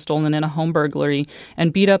gun stolen in a home burglary,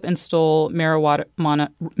 and beat up and stole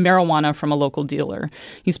marijuana from a local dealer.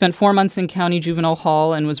 He spent 4 months in county juvenile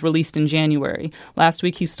hall and was released in January. Last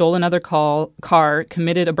week, he stole another car,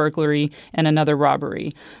 committed a burglary, and another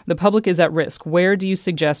robbery. The public is at risk. Where do you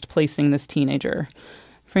suggest placing this teenager?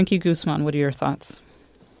 Frankie Guzman, what are your thoughts?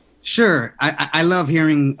 Sure. I love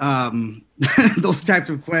hearing those types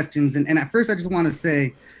of questions. And at first, I just want to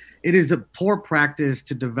say it is a poor practice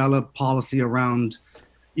to develop policy around,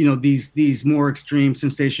 these more extreme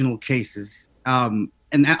sensational cases. And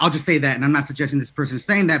I'll just say that, and I'm not suggesting this person is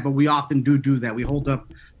saying that, but we often do that. We hold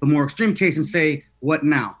up the more extreme case and say, what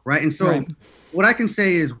now, right? And so What I can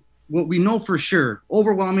say is what we know for sure,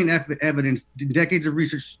 overwhelming evidence, decades of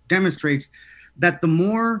research demonstrates that the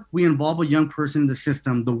more we involve a young person in the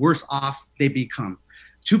system, the worse off they become.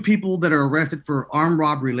 2 people that are arrested for armed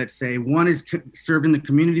robbery, let's say, one is served in the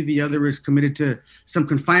community, the other is committed to some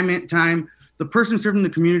confinement time. The person served in the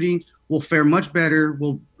community will fare much better,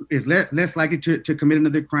 is less likely to commit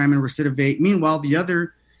another crime and recidivate. Meanwhile, the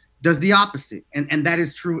other does the opposite. And that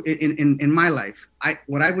is true in my life.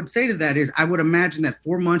 What I would say to that is I would imagine that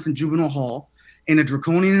 4 months in juvenile hall in a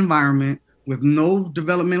draconian environment with no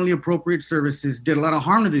developmentally appropriate services did a lot of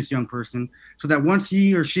harm to this young person, so that once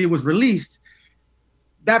he or she was released,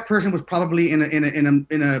 that person was probably in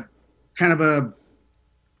a kind of a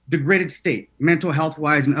degraded state, mental health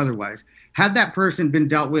wise and otherwise. Had that person been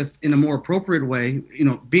dealt with in a more appropriate way,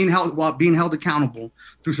 being held accountable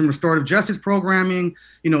through some restorative justice programming,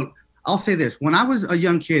 I'll say this: when I was a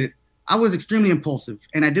young kid, I was extremely impulsive,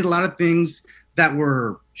 and I did a lot of things that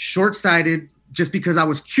were short-sighted, just because I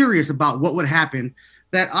was curious about what would happen,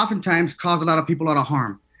 that oftentimes caused a lot of people a lot of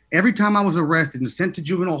harm. Every time I was arrested and sent to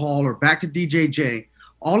juvenile hall or back to DJJ,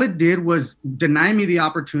 all it did was deny me the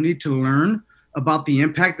opportunity to learn about the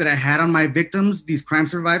impact that I had on my victims, these crime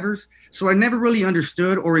survivors. So I never really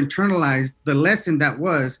understood or internalized the lesson that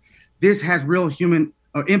was, this has real human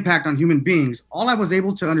impact on human beings. All I was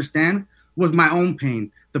able to understand was my own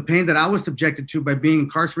pain, the pain that I was subjected to by being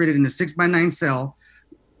incarcerated in a 6x9 cell,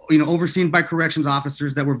 overseen by corrections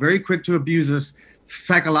officers that were very quick to abuse us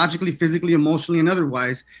psychologically, physically, emotionally, and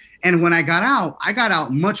otherwise. And when I got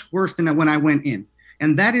out much worse than when I went in.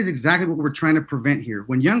 And that is exactly what we're trying to prevent here.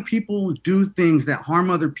 When young people do things that harm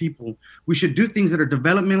other people, we should do things that are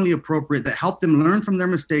developmentally appropriate, that help them learn from their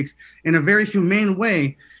mistakes in a very humane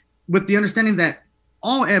way, with the understanding that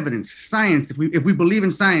all evidence, science, if we believe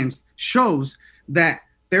in science, shows that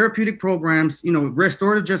therapeutic programs,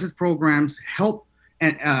 restorative justice programs help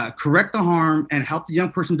and correct the harm and help the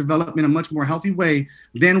young person develop in a much more healthy way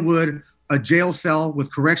than would a jail cell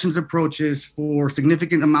with corrections approaches for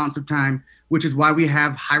significant amounts of time, which is why we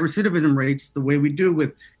have high recidivism rates the way we do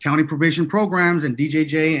with county probation programs and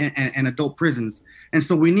DJJ and adult prisons. And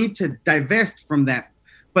so we need to divest from that.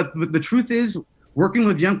 But the truth is, working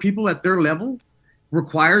with young people at their level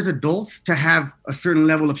requires adults to have a certain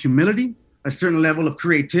level of humility, a certain level of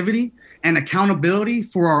creativity, and accountability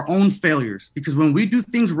for our own failures. Because when we do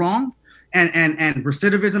things wrong and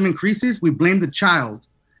recidivism increases, we blame the child.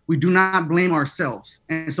 We do not blame ourselves.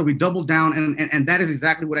 And so we double down. And that is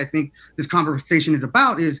exactly what I think this conversation is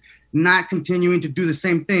about, is not continuing to do the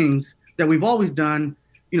same things that we've always done,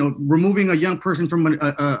 removing a young person from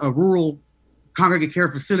a rural congregate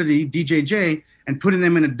care facility, DJJ, and putting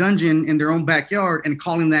them in a dungeon in their own backyard and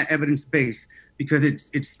calling that evidence-based. Because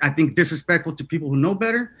it's I think, disrespectful to people who know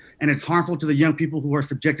better, and it's harmful to the young people who are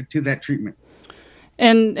subjected to that treatment.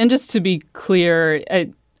 And just to be clear,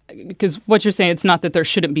 because what you're saying, it's not that there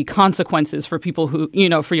shouldn't be consequences for people who,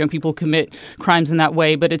 for young people who commit crimes in that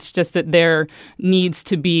way, but it's just that there needs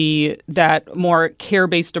to be that more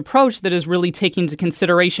care-based approach that is really taking into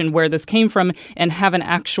consideration where this came from and have an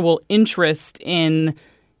actual interest in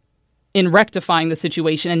in rectifying the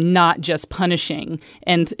situation and not just punishing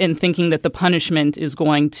and thinking that the punishment is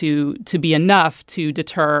going to be enough to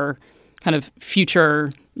deter kind of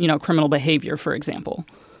future, criminal behavior, for example.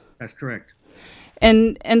 That's correct.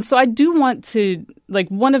 And so I do want to,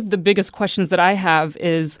 one of the biggest questions that I have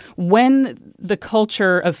is when the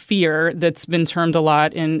culture of fear that's been termed a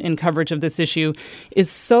lot in coverage of this issue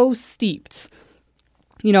is so steeped,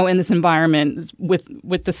 in this environment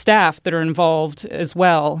with the staff that are involved as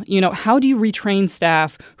well, how do you retrain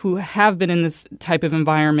staff who have been in this type of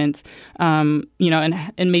environment, and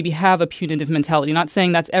maybe have a punitive mentality? Not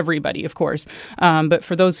saying that's everybody, of course, but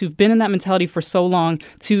for those who've been in that mentality for so long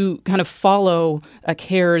to kind of follow a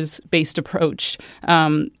cares-based approach.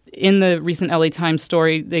 In the recent LA Times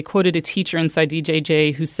story, they quoted a teacher inside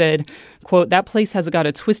DJJ who said, quote, "That place has got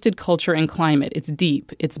a twisted culture and climate. It's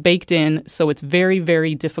deep. It's baked in, so it's very,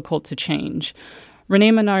 very difficult to change."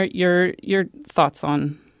 Renee Menard, your thoughts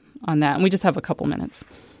on that? And we just have a couple minutes.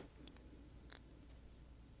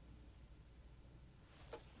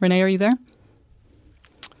 Renee, are you there?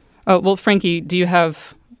 Oh, well, Frankie, do you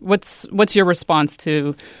have what's your response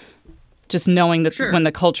to just knowing that when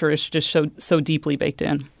the culture is just so deeply baked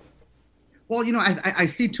in? Well, I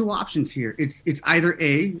see two options here. It's either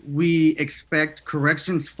A, we expect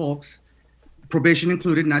corrections folks, probation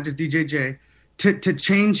included, not just DJJ, to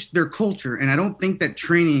change their culture. And I don't think that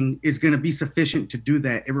training is going to be sufficient to do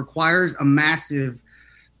that. It requires a massive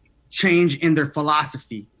change in their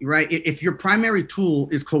philosophy, right? If your primary tool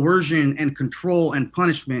is coercion and control and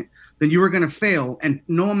punishment, then you are going to fail. And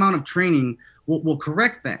no amount of training will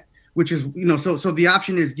correct that. Which is, so the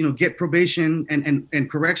option is, get probation and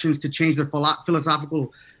corrections to change their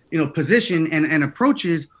philosophical, position and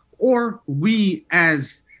approaches, or we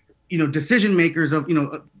as, decision makers of,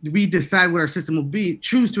 we decide what our system will be,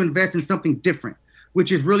 choose to invest in something different, which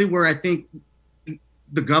is really where I think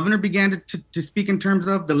the governor began to speak in terms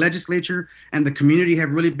of the legislature and the community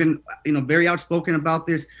have really been, very outspoken about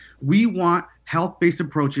this. We want health-based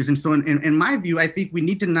approaches. And so in my view, I think we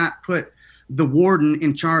need to not put the warden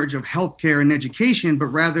in charge of healthcare and education, but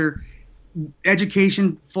rather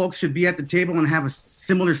education folks should be at the table and have a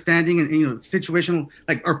similar standing and, situational,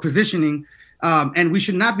 or positioning. And we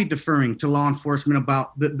should not be deferring to law enforcement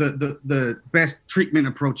about the best treatment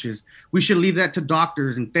approaches. We should leave that to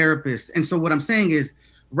doctors and therapists. And so what I'm saying is,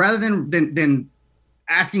 rather than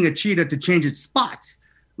asking a cheetah to change its spots,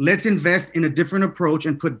 let's invest in a different approach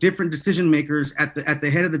and put different decision makers at the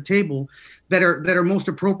head of the table that are most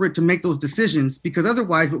appropriate to make those decisions. Because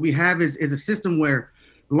otherwise, what we have is a system where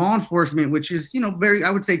law enforcement, which is very, I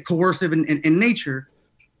would say, coercive in nature,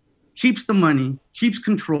 keeps the money, keeps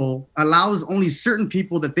control, allows only certain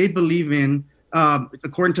people that they believe in,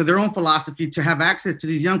 according to their own philosophy, to have access to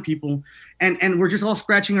these young people. And we're just all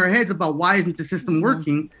scratching our heads about why isn't the system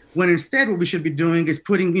working, when instead what we should be doing is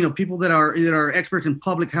putting, people that are experts in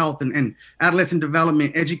public health and adolescent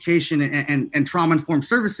development, education, and trauma-informed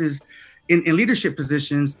services in leadership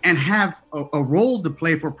positions, and have a role to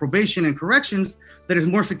play for probation and corrections that is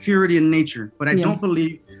more security in nature. But I don't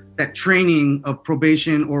believe that training of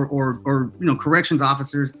probation or corrections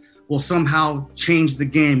officers will somehow change the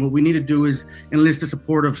game. What we need to do is enlist the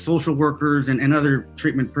support of social workers and other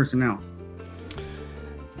treatment personnel.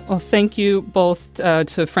 Well, thank you both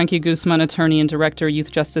to Frankie Guzman, attorney and director,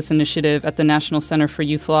 Youth Justice Initiative at the National Center for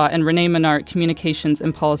Youth Law, and Renee Menard, communications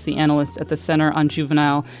and policy analyst at the Center on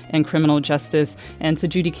Juvenile and Criminal Justice, and to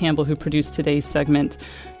Judy Campbell, who produced today's segment.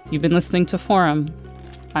 You've been listening to Forum.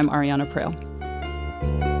 I'm Ariana Prale.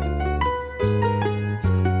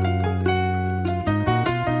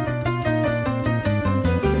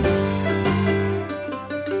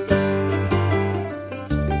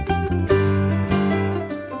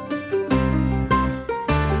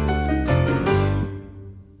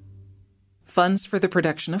 Funds for the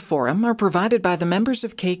production of Forum are provided by the members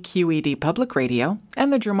of KQED Public Radio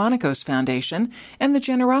and the Germanicos Foundation and the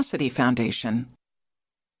Generosity Foundation.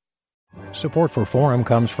 Support for Forum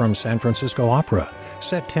comes from San Francisco Opera.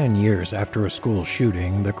 Set 10 years after a school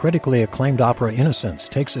shooting, the critically acclaimed opera Innocence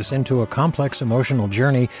takes us into a complex emotional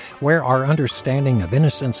journey where our understanding of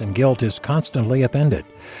innocence and guilt is constantly upended.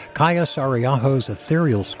 Kaya Sariaho's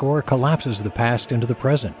ethereal score collapses the past into the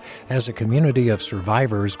present as a community of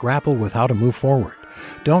survivors grapple with how to move forward.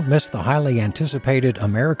 Don't miss the highly anticipated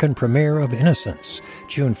American premiere of Innocence,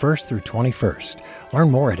 June 1st through 21st.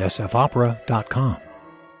 Learn more at sfopera.com.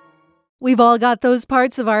 We've all got those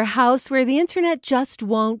parts of our house where the internet just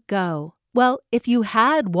won't go. Well, if you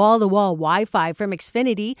had wall-to-wall Wi-Fi from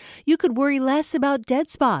Xfinity, you could worry less about dead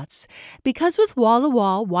spots. Because with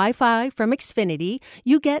wall-to-wall Wi-Fi from Xfinity,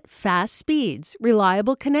 you get fast speeds,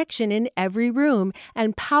 reliable connection in every room,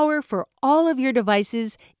 and power for all of your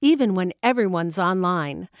devices, even when everyone's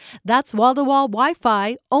online. That's wall-to-wall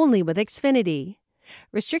Wi-Fi only with Xfinity.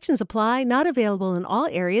 Restrictions apply, not available in all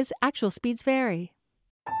areas. Actual speeds vary.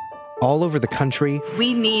 All over the country,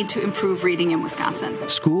 we need to improve reading in Wisconsin.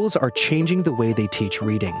 Schools are changing the way they teach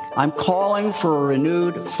reading. I'm calling for a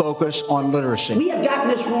renewed focus on literacy. We have gotten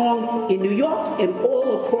this wrong in New York and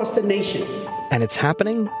all across the nation. And it's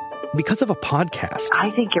happening because of a podcast. I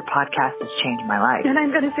think your podcast has changed my life. And I'm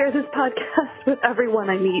going to share this podcast with everyone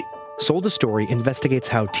I meet. Sold a Story investigates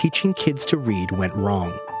how teaching kids to read went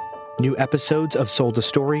wrong. New episodes of Sold a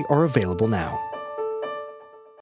Story are available now.